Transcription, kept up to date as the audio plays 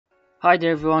Hi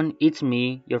there everyone, it's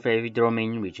me, your favorite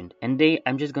Romanian regent, and today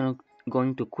I'm just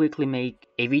going to quickly make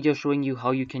a video showing you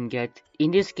how you can get, in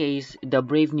this case, the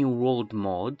Brave New World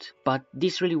mod, but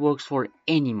this really works for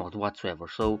any mod whatsoever.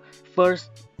 So first,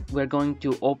 you're gonna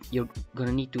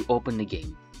need to open the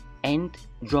game and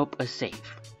drop a save.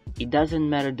 It doesn't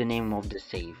matter the name of the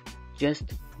save, just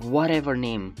whatever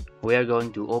name. We are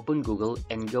going to open Google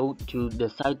and go to the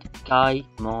site Sky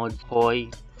Mods HOI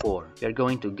 4. We are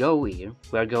going to go here,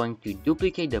 we are going to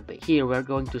duplicate the page. Here we are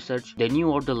going to search the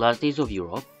New or the Last Days of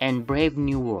Europe and Brave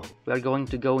New World. We are going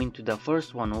to go into the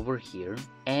first one over here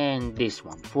and this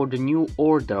one. For the New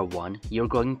Order one, you're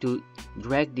going to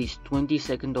drag this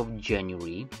 22nd of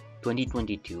January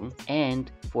 2022, and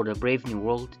for the Brave New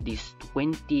World, this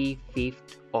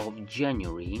 25th of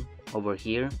January over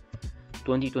here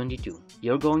 2022.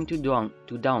 You're going to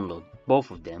download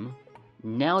both of them.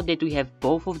 Now that we have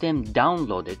both of them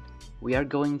downloaded, we are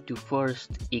going to first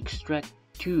extract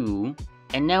two,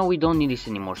 and now we don't need this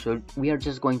anymore, so we are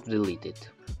just going to delete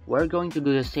it. We're going to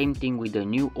do the same thing with the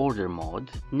New Order mod.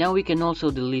 Now we can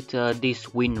also delete this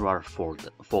WinRAR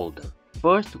folder.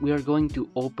 First, we are going to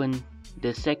open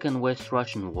the second West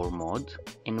Russian War mod,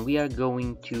 and we are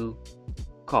going to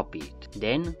copy it.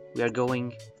 Then we are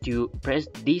going to press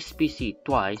this PC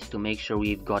twice to make sure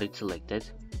we've got it selected,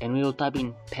 and we will type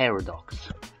in paradox.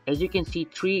 As you can see,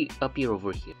 3 appear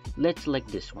over here. Let's select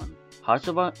this one.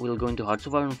 We'll go into Hearts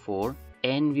of Iron 4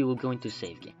 and we will go into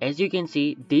save game. As you can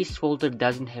see, this folder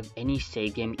doesn't have any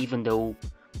save game even though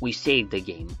we saved the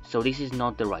game, so this is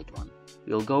not the right one.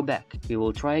 We'll go back. We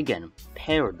will try again.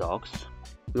 Paradox.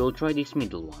 We will try this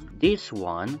middle one. This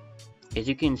one, as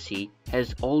you can see,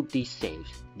 has all these saves.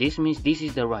 This means this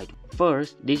is the right one.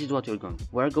 First, this is what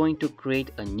we're going to create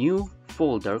a new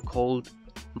folder called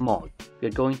mod.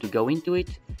 We're going to go into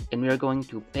it and we are going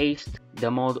to paste the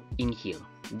mod in here.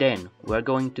 Then we're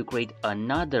going to create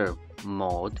another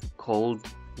mod called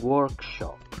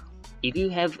workshop. If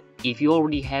you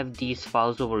already have these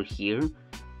files over here,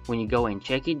 when you go and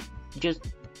check it,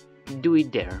 just do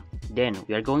it there. Then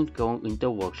we are going to go into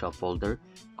the workshop folder,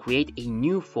 create a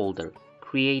new folder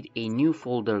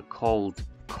called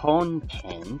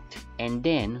content, and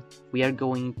then we are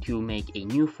going to make a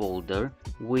new folder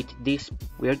with this.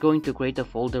 We are going to create a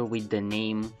folder with the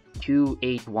name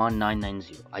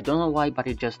 281990. I don't know why, but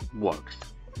it just works.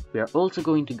 We are also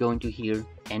going to go into here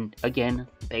and again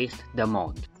paste the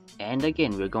mod, and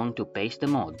again we're going to paste the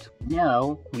mod.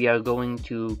 Now we are going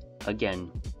to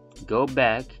again go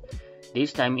back,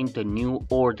 this time into New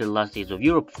Order Last Days of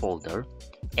Europe folder,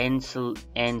 and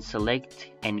select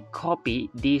and copy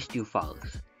these two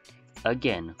files.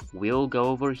 Again, we'll go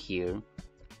over here,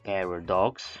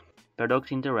 Paradox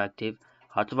Interactive,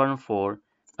 Hearts of Iron 4.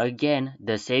 Again,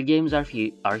 the save games are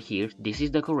here. This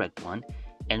is the correct one,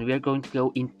 and we are going to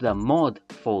go into the mod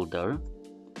folder.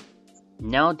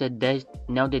 Now that this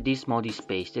mod is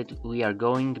pasted, we are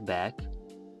going back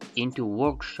into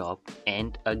workshop,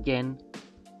 and again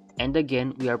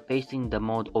we are pasting the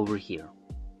mod over here.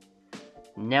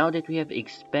 Now that we have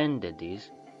expanded this,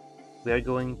 we are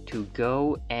going to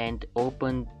go and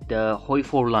open the HOI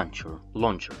 4 launcher.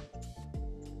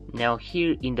 Now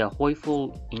here in the HOI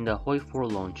 4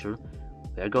 launcher,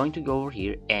 we are going to go over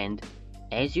here, and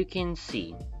as you can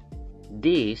see,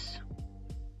 this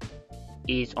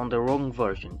is on the wrong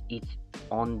version. It's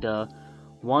on the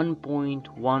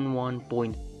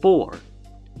 1.11.4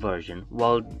 version,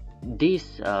 while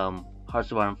this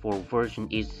Hearts of Iron 4 version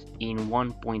is in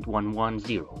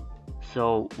 1.110.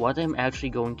 So what I'm actually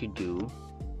going to do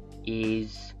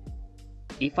is,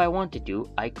 if I wanted to,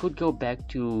 I could go back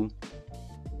to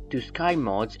Sky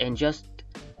Mods and just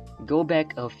go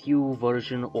back a few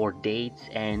version or dates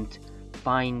and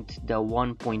find the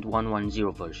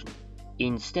 1.110 version.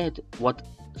 Instead,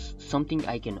 something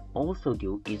I can also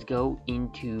do is go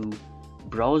into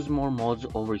browse more mods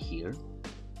over here,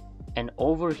 and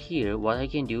over here what I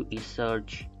can do is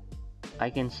search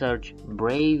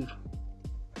Brave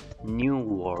New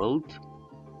World,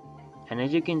 and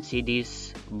as you can see,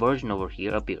 this version over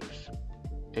here appears.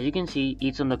 As you can see,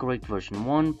 it's on the correct version,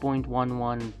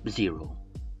 1.110.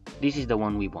 This is the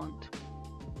one we want.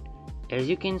 As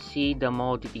you can see, the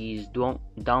mod is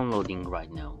downloading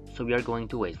right now, so we are going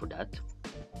to wait for that.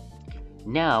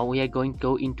 Now we are going to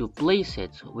go into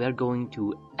playsets. We are going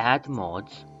to add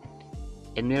mods,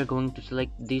 and we are going to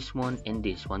select this one and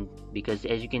this one, because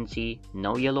as you can see,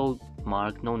 no yellow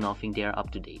mark, no nothing, they are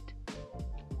up to date.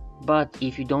 But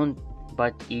if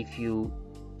you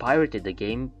pirated the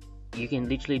game, you can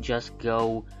literally just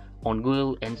go on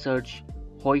Google and search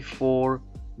HOI 4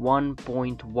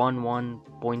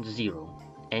 1.11.0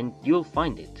 and you'll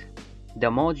find it. The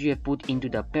mods you have put into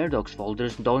the paradox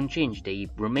folders don't change, they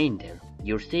remain there.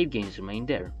 Your save games remain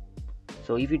there.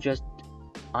 So if you just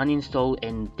uninstall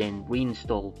and then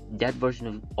reinstall that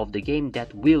version of the game,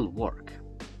 that will work.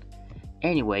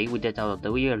 Anyway, with that out of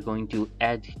the way, we are going to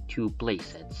add 2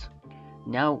 playsets.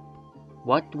 Now,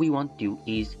 what we want to do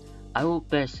is, I will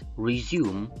press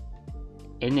resume,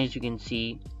 and as you can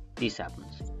see, this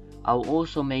happens. I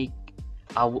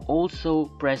will also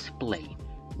press play.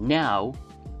 Now,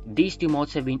 these 2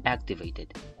 mods have been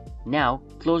activated. Now,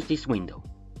 close this window.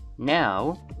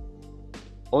 Now,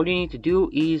 all you need to do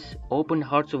is open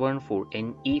Hearts of Iron 4,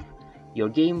 and if your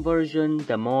game version,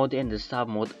 the mod and the sub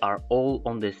mod are all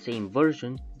on the same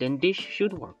version, then this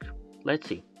should work. Let's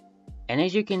see. And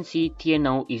as you can see,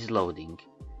 TNO is loading,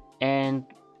 and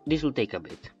this will take a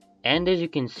bit. And as you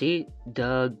can see,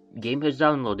 the game has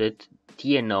downloaded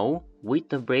TNO with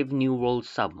the Brave New World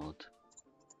sub mod.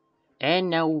 And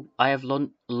now I have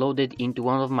loaded into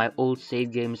one of my old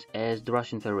save games as the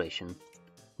Russian Federation.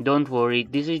 Don't worry,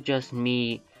 this is just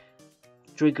me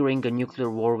triggering a nuclear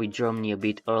war with Germany a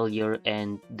bit earlier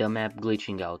and the map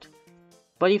glitching out.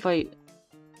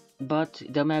 But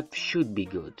the map should be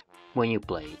good when you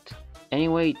play it.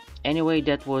 Anyway,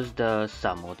 that was the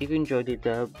sub mod. If you enjoyed it,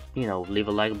 leave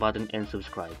a like button and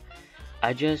subscribe.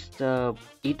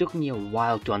 It took me a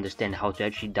while to understand how to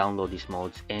actually download these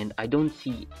mods, and I didn't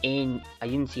see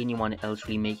anyone else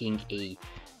really making a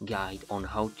guide on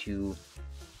how to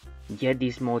get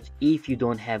these mods if you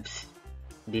don't have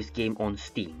this game on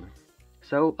Steam.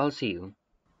 So I'll see you.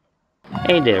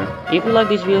 Hey there, if you like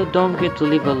this video, don't forget to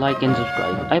leave a like and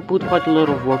subscribe. I put quite a lot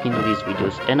of work into these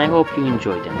videos and I hope you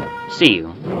enjoy them. See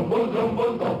you!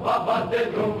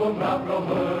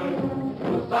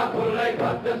 Sacul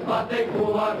legat în spate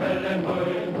cu armele în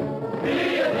mâini,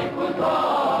 fie din cu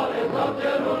soare sau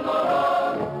cerul noros.